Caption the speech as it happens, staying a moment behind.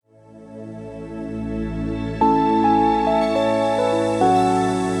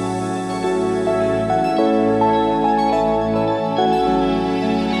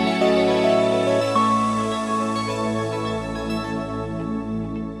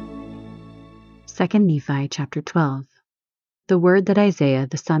2 Nephi chapter 12. The word that Isaiah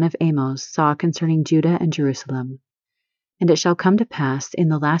the son of Amos saw concerning Judah and Jerusalem. And it shall come to pass in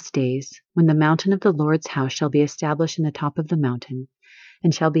the last days, when the mountain of the Lord's house shall be established in the top of the mountain,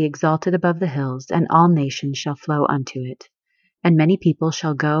 and shall be exalted above the hills, and all nations shall flow unto it. And many people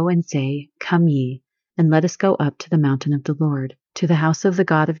shall go and say, Come ye, and let us go up to the mountain of the Lord, to the house of the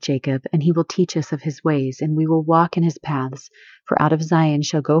God of Jacob, and he will teach us of his ways, and we will walk in his paths. For out of Zion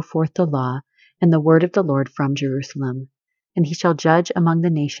shall go forth the law, and the word of the Lord from Jerusalem. And he shall judge among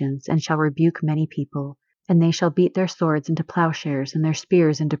the nations, and shall rebuke many people, and they shall beat their swords into plowshares, and their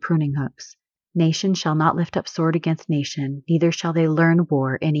spears into pruning hooks. Nation shall not lift up sword against nation, neither shall they learn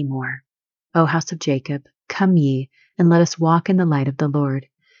war any more. O house of Jacob, come ye, and let us walk in the light of the Lord.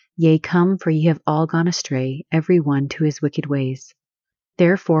 Yea, come, for ye have all gone astray, every one to his wicked ways.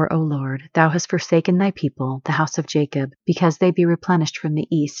 Therefore, O Lord, thou hast forsaken thy people, the house of Jacob, because they be replenished from the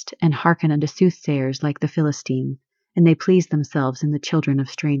east, and hearken unto soothsayers like the Philistines, and they please themselves in the children of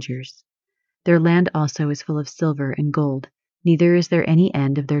strangers. Their land also is full of silver and gold, neither is there any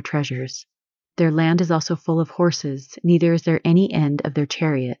end of their treasures. Their land is also full of horses, neither is there any end of their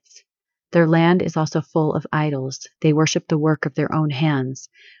chariots. Their land is also full of idols, they worship the work of their own hands,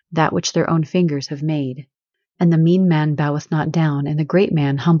 that which their own fingers have made. And the mean man boweth not down, and the great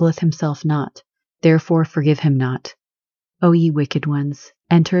man humbleth himself not. Therefore forgive him not. O ye wicked ones,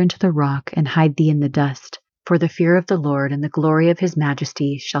 enter into the rock, and hide thee in the dust, for the fear of the Lord and the glory of his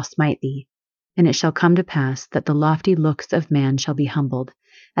majesty shall smite thee. And it shall come to pass that the lofty looks of man shall be humbled,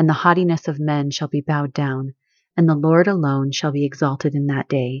 and the haughtiness of men shall be bowed down, and the Lord alone shall be exalted in that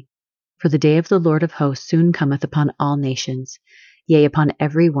day. For the day of the Lord of hosts soon cometh upon all nations, yea, upon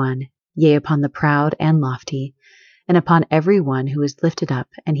every one, yea, upon the proud and lofty, and upon every one who is lifted up,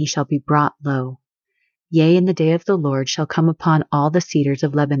 and he shall be brought low. Yea, and the day of the Lord shall come upon all the cedars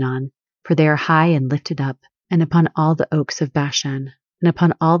of Lebanon, for they are high and lifted up, and upon all the oaks of Bashan, and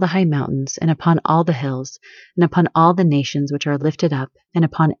upon all the high mountains, and upon all the hills, and upon all the nations which are lifted up, and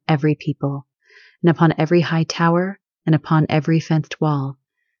upon every people, and upon every high tower, and upon every fenced wall,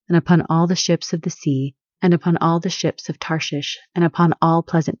 and upon all the ships of the sea, and upon all the ships of Tarshish, and upon all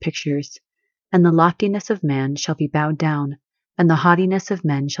pleasant pictures. And the loftiness of man shall be bowed down, and the haughtiness of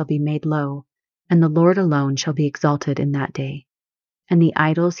men shall be made low, and the Lord alone shall be exalted in that day. And the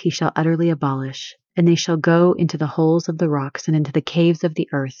idols he shall utterly abolish, and they shall go into the holes of the rocks and into the caves of the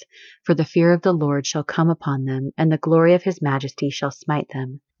earth, for the fear of the Lord shall come upon them, and the glory of his majesty shall smite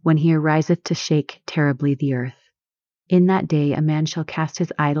them, when he ariseth to shake terribly the earth. In that day a man shall cast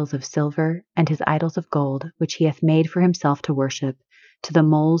his idols of silver, and his idols of gold, which he hath made for himself to worship, to the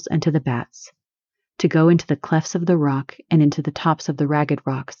moles and to the bats, to go into the clefts of the rock, and into the tops of the ragged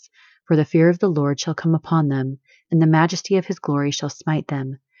rocks, for the fear of the Lord shall come upon them, and the majesty of his glory shall smite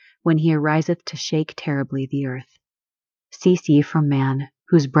them, when he ariseth to shake terribly the earth. Cease ye from man,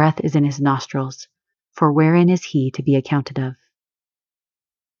 whose breath is in his nostrils, for wherein is he to be accounted of?